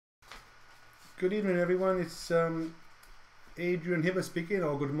Good evening, everyone. It's Adrian Hibbert speaking,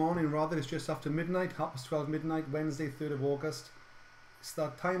 or good morning rather. It's just after midnight, 12:30 midnight, Wednesday, 3rd of August. It's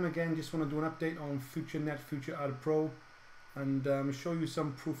that time again. Just want to do an update on FutureNet FutureAdPro and show you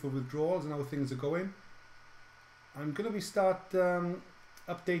some proof of withdrawals and how things are going. I'm going to start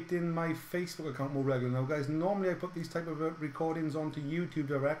updating my Facebook account more regularly now, guys. Normally I put these type of recordings onto YouTube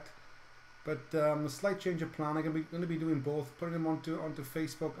direct, but a slight change of plan. I'm going to be doing both, putting them onto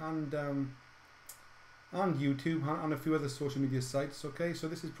Facebook and YouTube and a few other social media sites. Okay, so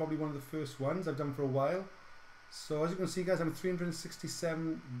this is probably one of the first ones I've done for a while. So as you can see, guys, I'm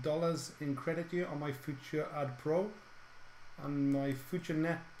 $367 in credit here on my FutureAdPro, and my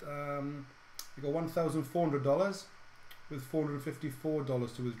FutureNet I got $1,400 with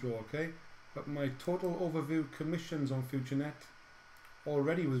 $454 to withdraw. Okay, but my total overview commissions on FutureNet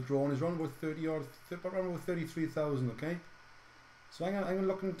already withdrawn is around about 33,000. Okay. So I'm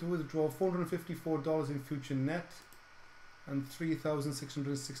looking to withdraw $454 in FutureNet and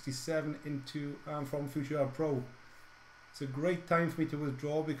 $3,667 into from FutureAdPro. It's a great time for me to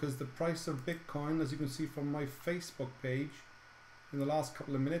withdraw because the price of Bitcoin, as you can see from my Facebook page, in the last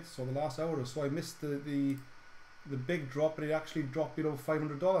couple of minutes or the last hour or so, I missed the big drop, but it actually dropped below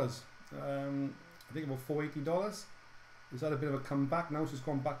 $500. I think about $480. It's had a bit of a comeback now, so it's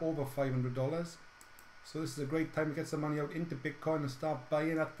gone back over $500. So this is a great time to get some money out into Bitcoin and start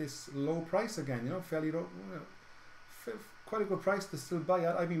buying at this low price again. You know, fairly low, quite a good price to still buy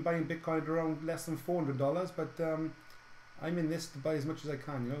at. I've been buying Bitcoin at around less than $400, but I'm in this to buy as much as I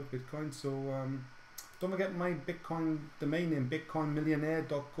can. You know, Bitcoin. So don't forget my Bitcoin domain name,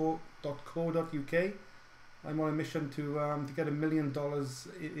 bitcoinmillionaire.co.uk. I'm on a mission to get $1 million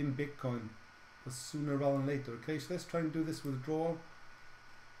in Bitcoin sooner rather than later. Okay, so let's try and do this withdrawal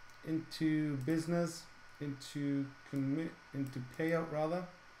into business, into payout rather.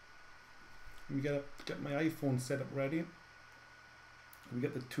 Let me get my iPhone set up ready. We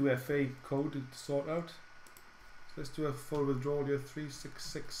get the 2FA code to sort out. So let's do a full withdrawal here,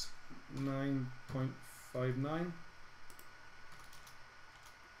 3669.59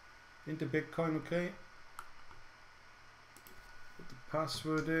 into Bitcoin. Okay, put the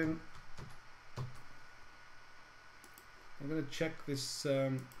password in. I'm going to check this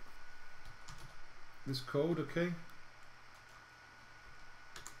this code. Okay,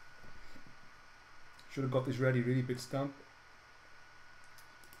 should have got this ready, really, Bitstamp.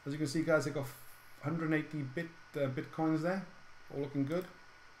 As you can see, guys, I got 180 bitcoins there, all looking good.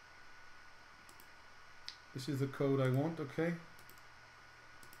 This is the code I want. Okay,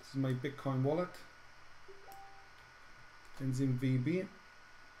 this is my Bitcoin wallet, ends in VB.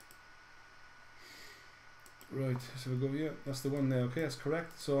 Right, so we'll go here. That's the one there. Okay, that's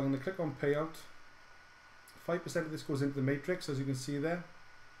correct. So I'm going to click on payout. 5% of this goes into the matrix, as you can see there.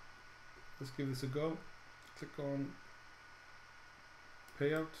 Let's give this a go. Click on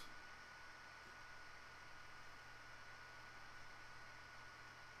payout.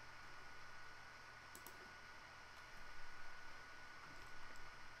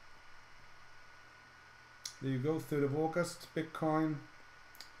 There you go, 3rd of August, Bitcoin,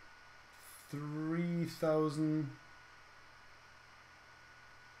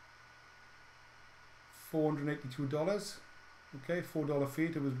 $3,482. Okay, $4 fee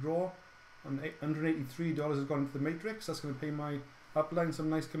to withdraw, and $183 has gone into the matrix. That's going to pay my upline some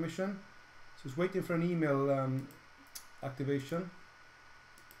nice commission. So it's waiting for an email activation.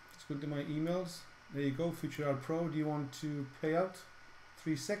 Let's go to my emails. There you go, FutureAdPro. Do you want to pay out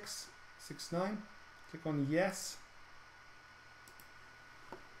 3669? Click on yes.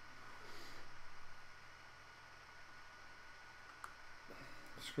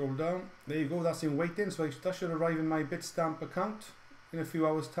 Scroll down. There you go. That's in waiting. So that should arrive in my Bitstamp account in a few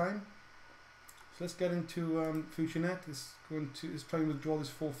hours' time. So let's get into FutureNet. It's trying to withdraw this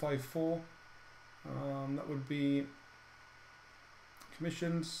 454. That would be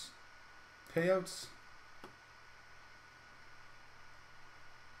commissions, payouts.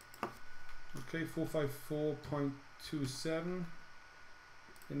 Okay, 454.27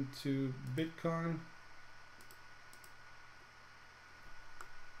 into Bitcoin.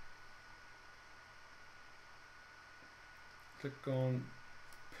 Click on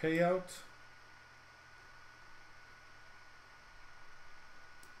payout.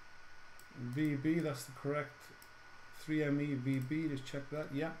 VB, that's the correct 3ME VB. Just check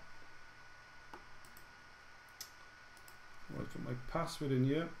that. Yeah. I'll put my password in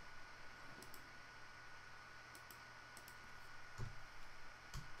here.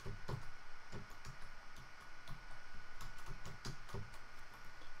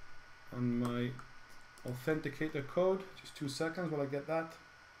 And my authenticator code. Just 2 seconds while I get that.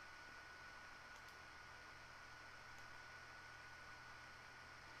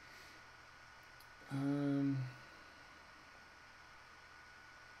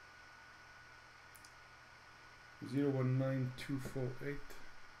 $0.19248.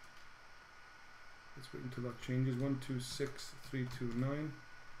 Let's wait until that changes. 126329.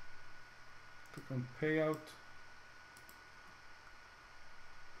 Click on payout.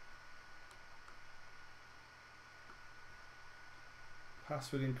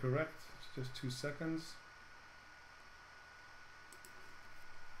 Password incorrect. It's just 2 seconds.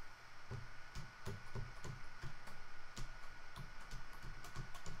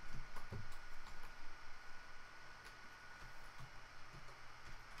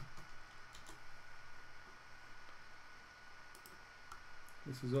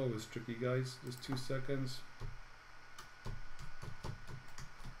 This is always tricky, guys. Just 2 seconds.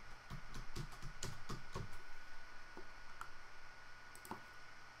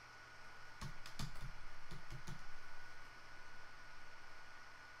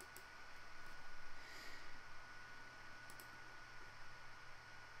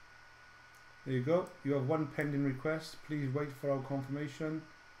 There you go. You have one pending request. Please wait for our confirmation.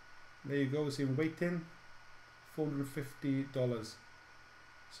 There you go. It's in waiting. $450.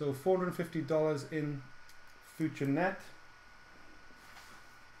 So $450 in FutureNet.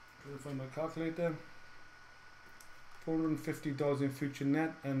 Trying to find my calculator. $450 in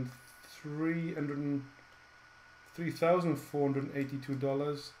FutureNet and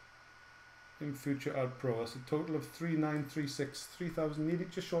 $3,482 in FutureAdPro. That's a total of $3,936. $3,000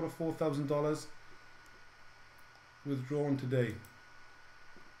 needed, just short of $4,000 withdrawn today.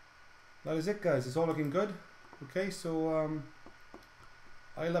 That is it, guys. It's all looking good. Okay, so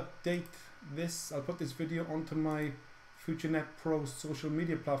I'll update this. I'll put this video onto my FutureNet Pro social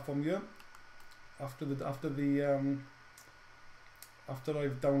media platform here after I've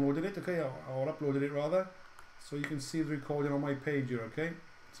downloaded it. Okay, or uploaded it rather, so you can see the recording on my page here. Okay,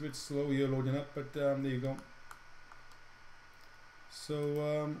 it's a bit slow here loading up, but there you go.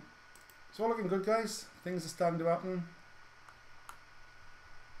 So it's all looking good, guys. Things are starting to happen.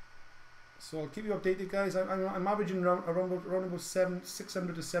 So I'll keep you updated, guys. I'm averaging around about $600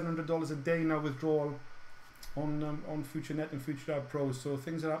 to $700 a day now withdrawal on FutureNet and FutureAdPro. So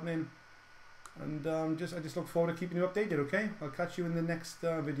things are happening, and I just look forward to keeping you updated. Okay, I'll catch you in the next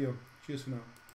video. Cheers for now.